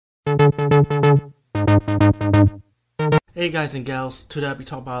Hey guys and gals, today I'll be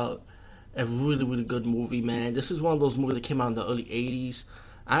talking about a really good movie, man. This is one of those movies that came out in the early 80s.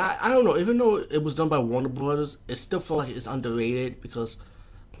 I don't know, even though it was done by Warner Brothers, it still felt like it's underrated because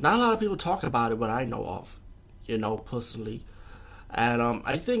not a lot of people talk about it, but I know of, personally. And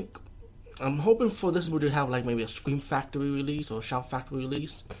I think I'm hoping for this movie to have like maybe a Scream Factory release or a Shout Factory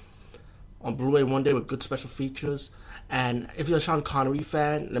release on Blu-ray one day with good special features. And if you're a Sean Connery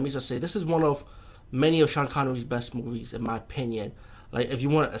fan, let me just say this is one of many of Sean Connery's best movies, in my opinion. Like, if you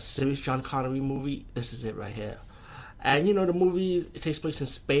want a serious Sean Connery movie, this is it right here. And the movie it takes place in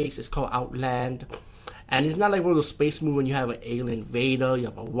space. It's called Outland, and it's not like one of those space movies when you have an alien invader, you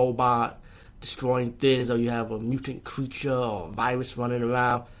have a robot destroying things, or you have a mutant creature or a virus running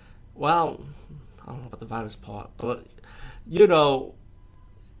around. Well, I don't know about the virus part, but you know,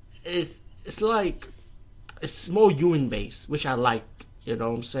 it's like it's more human based, which I like. You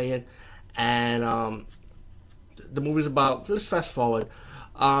know what I'm saying? And the movie's about. Let's fast forward.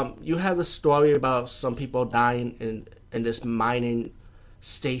 You have the story about some people dying in this mining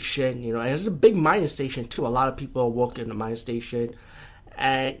station. And it's a big mining station too. A lot of people work in the mining station,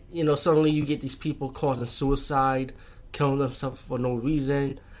 and suddenly you get these people causing suicide, killing themselves for no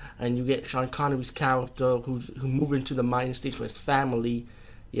reason, and you get Sean Connery's character who moved into the mining station with his family.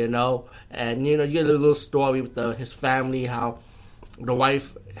 And you get a little story with his family, how the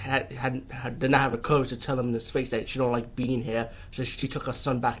wife did not have the courage to tell him in his face that she don't like being here, so she took her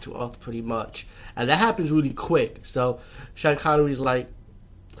son back to Earth pretty much, and that happens really quick. So Sean Connery's like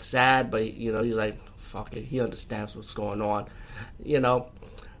sad, but he's like fuck it, he understands what's going on,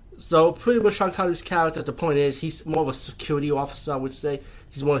 So pretty much Sean Connery's character, the point is, he's more of a security officer, I would say.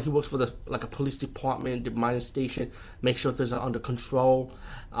 He works for a police department, the mining station, make sure things are under control.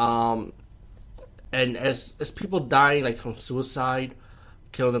 And as people dying like from suicide,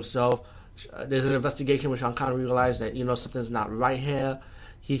 killing themselves, there's an investigation where Sean Connery realized that something's not right here.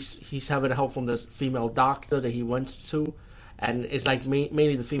 He's having help from this female doctor that he went to, and it's like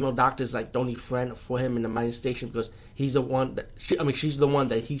mainly the female doctor is like the only friend for him in the mining station because he's the one that she's the one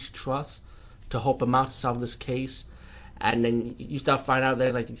that he trusts to help him out to solve this case. And then you start finding out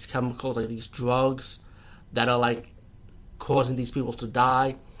there's like these chemicals, like these drugs that are like causing these people to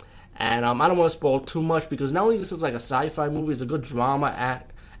die. And I don't want to spoil too much because not only this is like a sci-fi movie, it's a good drama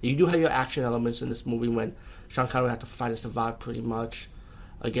act. You do have your action elements in this movie when Sean Connery had to fight and survive pretty much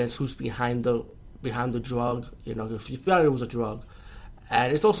against who's behind the drug. If you feel like it was a drug,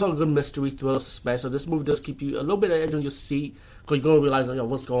 and it's also a good mystery, thriller, suspense. So this movie does keep you a little bit of edge on your seat because you're gonna realize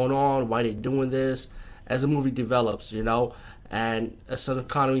what's going on, why they're doing this as the movie develops. And as Sean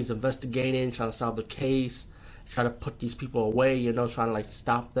Connery's investigating, trying to solve the case, try to put these people away, trying to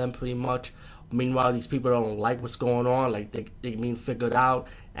stop them pretty much. Meanwhile, these people don't like what's going on, like they being figured out,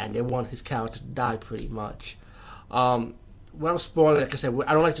 and they want his character to die pretty much. Well, spoiling, like I said,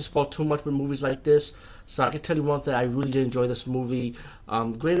 I don't like to spoil too much with movies like this, so I can tell you one thing, I really did enjoy this movie.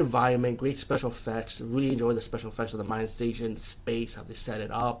 Great environment, great special effects, really enjoyed the special effects of the mine station, the space, how they set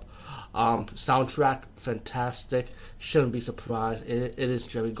it up. Soundtrack, fantastic, shouldn't be surprised. It is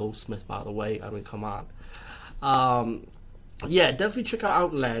Jerry Goldsmith, by the way, I mean, come on. Yeah, definitely check out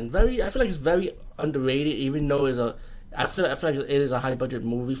Outland. I feel like it's very underrated, even though I feel like it is a high budget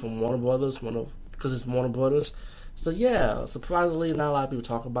movie from Warner Brothers, because it's Warner Brothers. So yeah, surprisingly, not a lot of people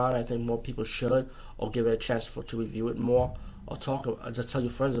talk about it. I think more people should, or give it a chance to review it more, or just tell your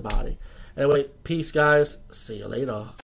friends about it. Anyway, peace, guys. See you later.